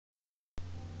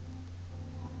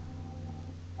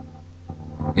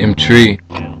Mtree.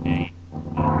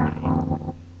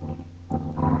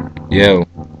 Yo,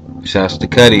 shouts to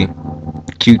Cuddy,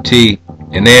 QT,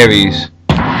 and Aries.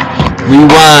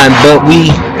 Rewind, but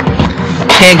we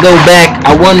can't go back.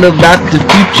 I wonder about the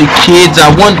future kids.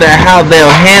 I wonder how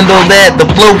they'll handle that. The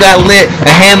flow got lit,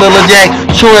 a handle of Jack,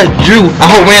 Short, Drew. I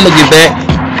hope Randall get back.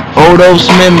 Oh, those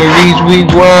memories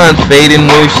rewind, fading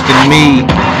worse than me.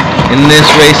 In this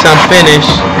race I'm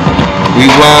finished.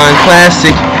 Rewind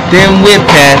classic, then we're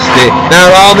past it.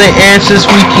 Not all the answers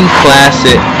we can class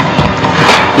it.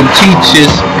 Them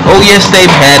teachers, oh yes they've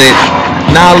had it.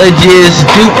 Knowledge is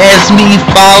do as me,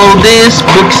 follow this.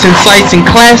 Books and sites and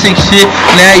classic shit.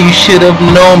 Now you should have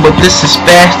known, but this is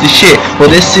fast as shit.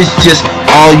 Well, this is just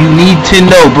all you need to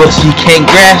know, but you can't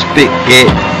grasp it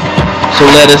yet. So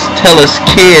let us tell us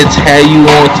kids how you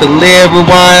want to live.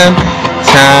 Rewind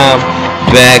time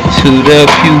back to the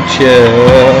future.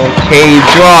 Cave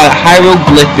draw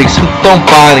hieroglyphics, hooked on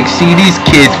phonics. See these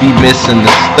kids be missing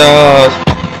the stars.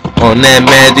 On that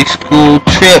magic school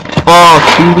trip, far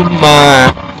through the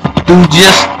mind, through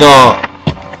just thought,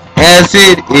 as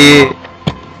it is,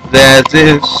 as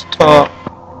it's taught,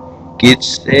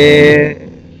 gets there.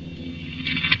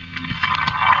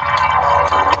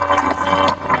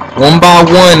 One by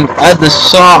one, others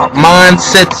saw,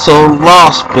 mindsets so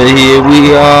lost, but here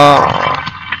we are.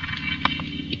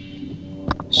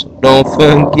 So don't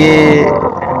forget.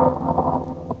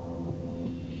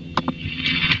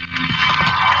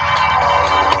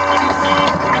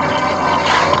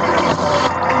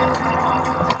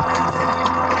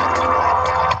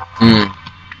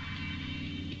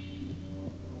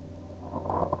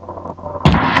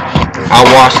 I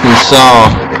watched and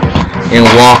saw and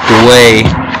walked away.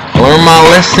 Learn my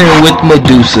lesson with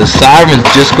Medusa. Sirens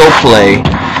just go play.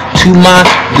 To my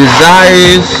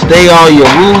desires, they are your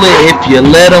ruler. If you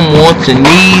let them want to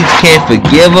needs, can't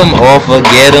forgive them or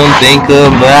forget them. Think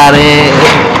about it.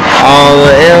 All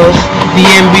else, the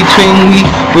in-between we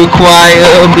require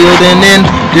building and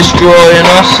destroying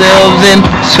ourselves in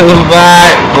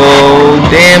survival.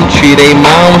 Damn tree, they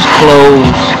mouths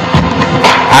closed.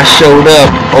 I showed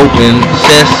up, open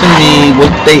sesame,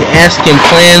 what they asking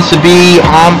plans to be.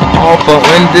 I'm all for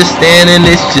understanding,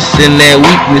 it's just in their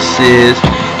weaknesses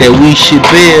that we should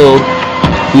build.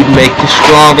 We make the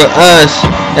stronger us,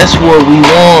 that's what we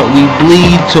want. We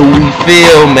bleed till we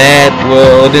feel. Mad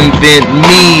world, invent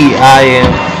me, I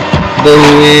am the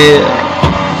will.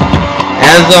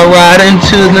 As I ride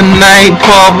into the night,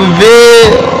 Paul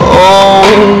reveal,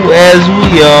 oh, as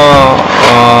we are.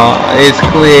 It's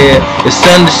clear, it's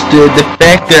understood the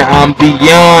fact that I'm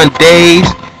beyond days,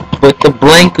 but the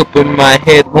blank up in my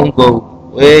head won't go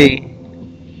away.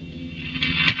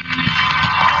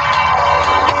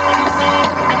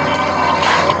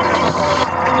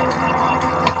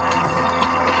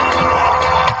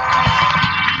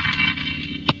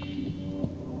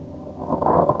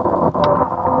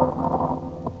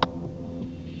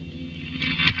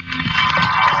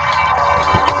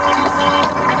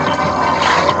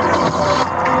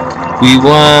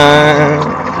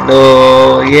 Rewind,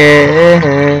 oh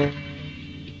yeah.